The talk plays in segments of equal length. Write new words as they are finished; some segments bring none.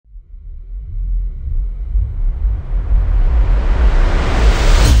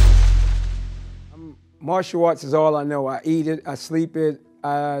Martial arts is all I know. I eat it, I sleep it,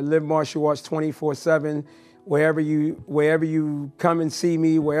 I live martial arts 24/7. Wherever you come and see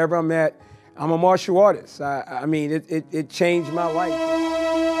me, wherever I'm at, I'm a martial artist. I mean, it changed my life.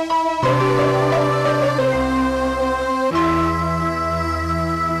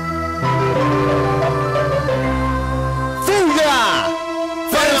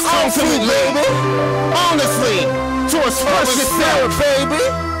 Baby, honestly, to express yourself, baby.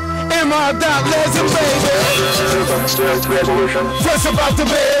 MR.Legend, baby. Just about to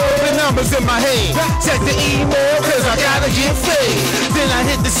build the numbers in my head. Check the email, cause I gotta get paid. Then I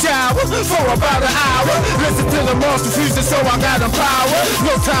hit the shower for about an hour. Listen to the monster fusion, so I got them power.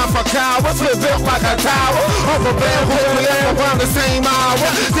 No time for cowards, we're built like a tower. Off a bell, we ain't around the same hour.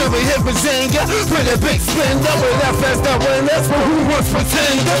 Then we hit Virginia with a big spender. With FS the winners, but who wants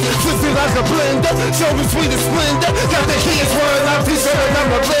pretenders? Twist it like a blender, show me sweet and splendor. Got the kids word out, t-shirt and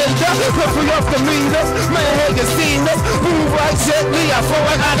I'm a blender. Look me off the meters, man, hey, you seen us. Move right gently, I feel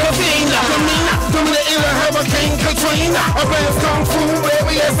like I can be Come to the Hurricane Katrina. A band's kung fu,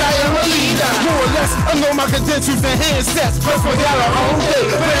 baby, yes, I am a leader. More or less, I know my credentials and handsets. Plus, we got our own day,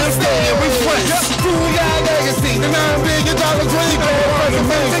 band stay and we fresh. Fool got legacy, the $9 billion dream.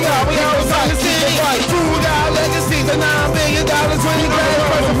 We always on the city. Fool got legacy, the $9 billion dream.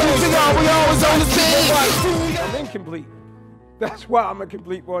 We always on the city. I'm incomplete. That's why I'm a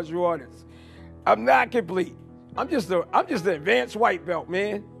complete martial artist. I'm not complete. I'm just an advanced white belt,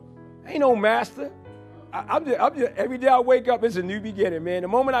 man. Ain't no master. I'm just, every day I wake up, it's a new beginning, man. The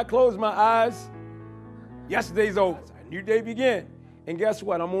moment I close my eyes, yesterday's over. A new day begin. And guess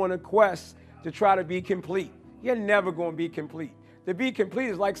what? I'm on a quest to try to be complete. You're never going to be complete. To be complete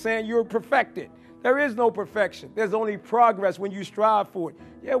is like saying you're perfected. There is no perfection. There's only progress when you strive for it.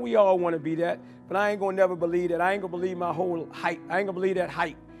 Yeah, we all want to be that, but I ain't going to never believe that. I ain't going to believe my whole hype. I ain't going to believe that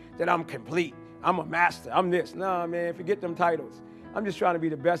hype, that I'm complete. I'm a master. I'm this. Nah, man, forget them titles. I'm just trying to be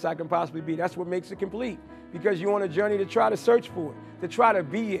the best I can possibly be. That's what makes it complete, because you're on a journey to try to search for it, to try to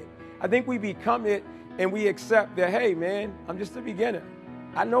be it. I think we become it and we accept that, hey, man, I'm just a beginner.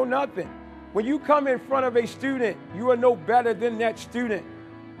 I know nothing. When you come in front of a student, you are no better than that student.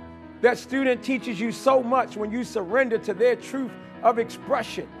 That student teaches you so much when you surrender to their truth of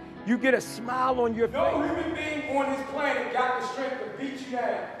expression. You get a smile on your face. No human being on this planet got the strength to beat you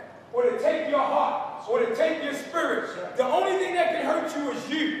down, or to take your heart, or to take your spirit. The only thing that can hurt you is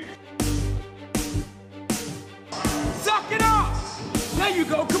you. Suck it up! There you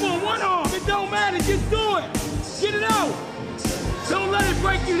go, come on, one arm. It don't matter, just do it. Get it out. Don't let it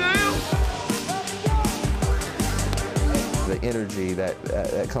break you down. The energy that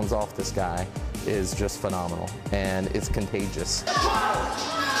comes off this guy is just phenomenal, and it's contagious.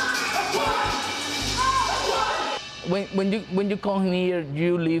 When you come here,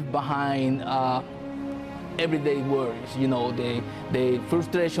 you leave behind everyday worries. You know, the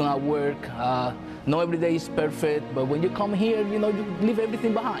frustration at work. Not every day is perfect, but when you come here, you know, you leave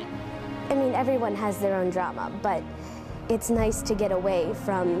everything behind. I mean, everyone has their own drama, but it's nice to get away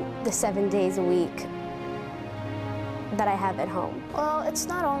from the 7 days a week that I have at home. Well, it's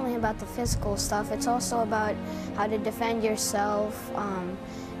not only about the physical stuff, it's also about how to defend yourself.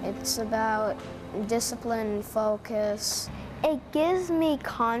 It's about discipline, focus. It gives me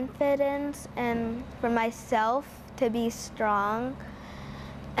confidence and for myself to be strong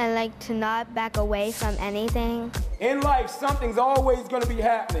and like to not back away from anything. In life, something's always going to be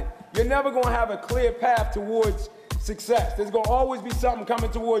happening. You're never going to have a clear path towards success. There's going to always be something coming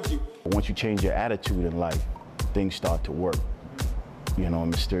towards you. Once you change your attitude in life, things start to work, you know, in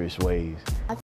mysterious ways.